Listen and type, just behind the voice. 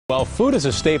Well, food is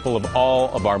a staple of all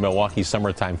of our Milwaukee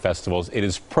summertime festivals. It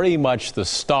is pretty much the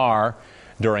star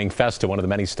during Festa, one of the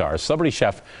many stars. Celebrity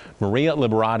chef Maria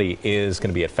Liberati is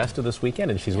going to be at Festa this weekend,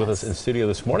 and she's with us in studio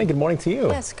this morning. Good morning to you.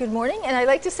 Yes, good morning. And I'd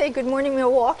like to say good morning,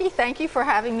 Milwaukee. Thank you for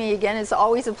having me again. It's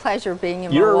always a pleasure being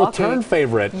in You're Milwaukee. You're a return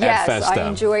favorite at Festa. Yes, I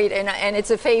enjoy it, and it's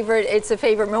a favorite. It's a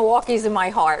favorite. Milwaukee's in my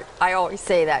heart. I always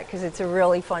say that because it's a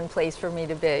really fun place for me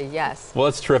to be. Yes. Well,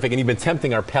 it's terrific, and you've been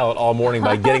tempting our palate all morning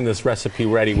by getting this recipe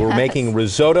ready. We're making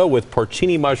risotto with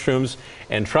porcini mushrooms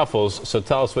and truffles. So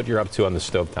tell us what you're up to on the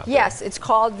stovetop. Yes, it's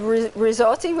called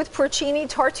risotto with porcini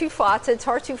tartufata.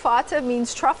 Tartufata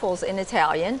means truffles in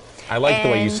Italian. I like the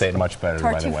way you say it much better,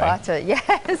 by the way. Tartufata,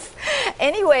 yes.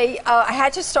 Anyway, I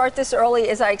had to start this early,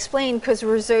 as I explained, because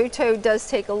risotto does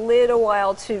take a little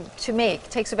while to make.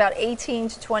 It takes about 18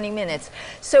 to 20 minutes.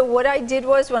 So what I did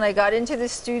was, when I got into the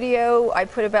studio, I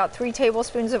put about 3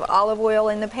 tablespoons of olive oil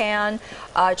in the pan,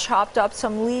 chopped up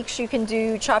some leeks. You can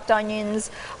do chopped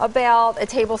onions, about a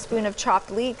tablespoon of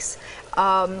chopped leeks.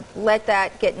 Let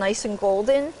that get nice and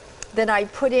golden. Then I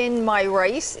put in my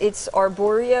rice. It's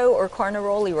arborio or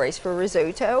carnaroli rice for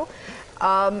risotto.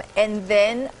 And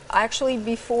then, actually,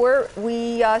 before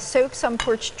we soak some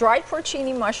dried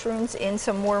porcini mushrooms in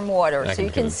some warm water, so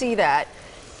you can see that.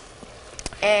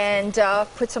 And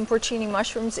put some porcini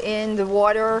mushrooms in the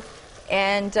water,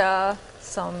 and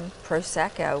some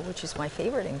prosecco, which is my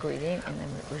favorite ingredient in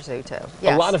the risotto.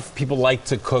 Yes. A lot of people like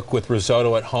to cook with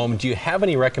risotto at home. Do you have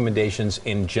any recommendations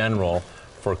in general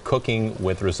for cooking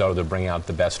with risotto to bring out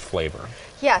the best flavor?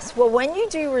 Yes, well, when you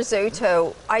do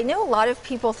risotto, I know a lot of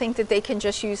people think that they can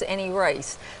just use any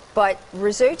rice, but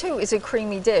risotto is a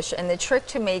creamy dish, and the trick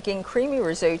to making creamy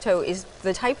risotto is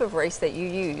the type of rice that you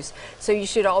use. So you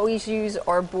should always use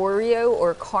arborio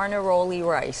or carnaroli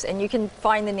rice, and you can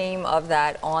find the name of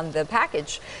that on the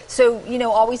package. So, you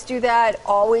know, always do that.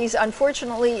 Always,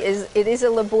 unfortunately, it is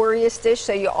a laborious dish,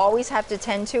 so you always have to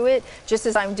tend to it, just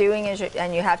as I'm doing,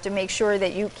 and you have to make sure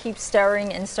that you keep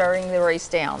stirring and stirring the rice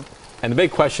down. And the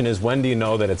big question is, when do you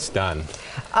know that it's done?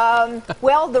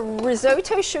 Well, the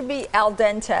risotto should be al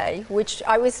dente, which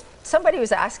somebody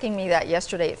was asking me that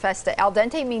yesterday at Festa. Al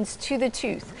dente means to the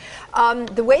tooth.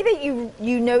 The way that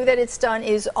you know that it's done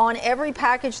is on every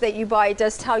package that you buy, it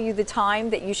does tell you the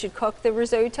time that you should cook the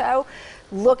risotto.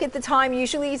 Look at the time.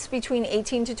 Usually it's between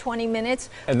 18 to 20 minutes.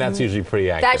 And that's usually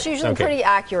pretty accurate. That's usually pretty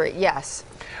accurate, yes.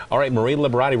 All right, Maria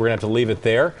Liberati, we're going to have to leave it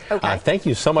there. Okay. Thank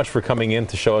you so much for coming in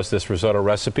to show us this risotto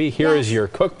recipe. Here is your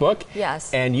cookbook.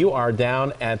 Yes. And you are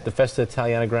down at the Festa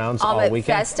Italiana grounds all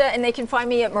weekend? At Festa, and they can find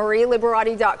me at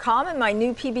marialiberati.com, and my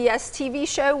new PBS TV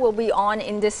show will be on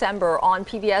in December on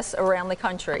PBS around the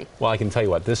country. Well, I can tell you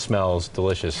what, this smells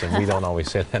delicious, and we don't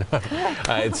always say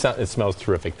that. It smells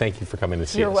terrific. Thank you for coming to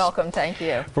see us. You're welcome. Thank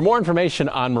you. For more information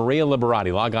on Maria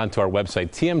Liberati, log on to our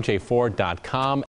website, tmj4.com.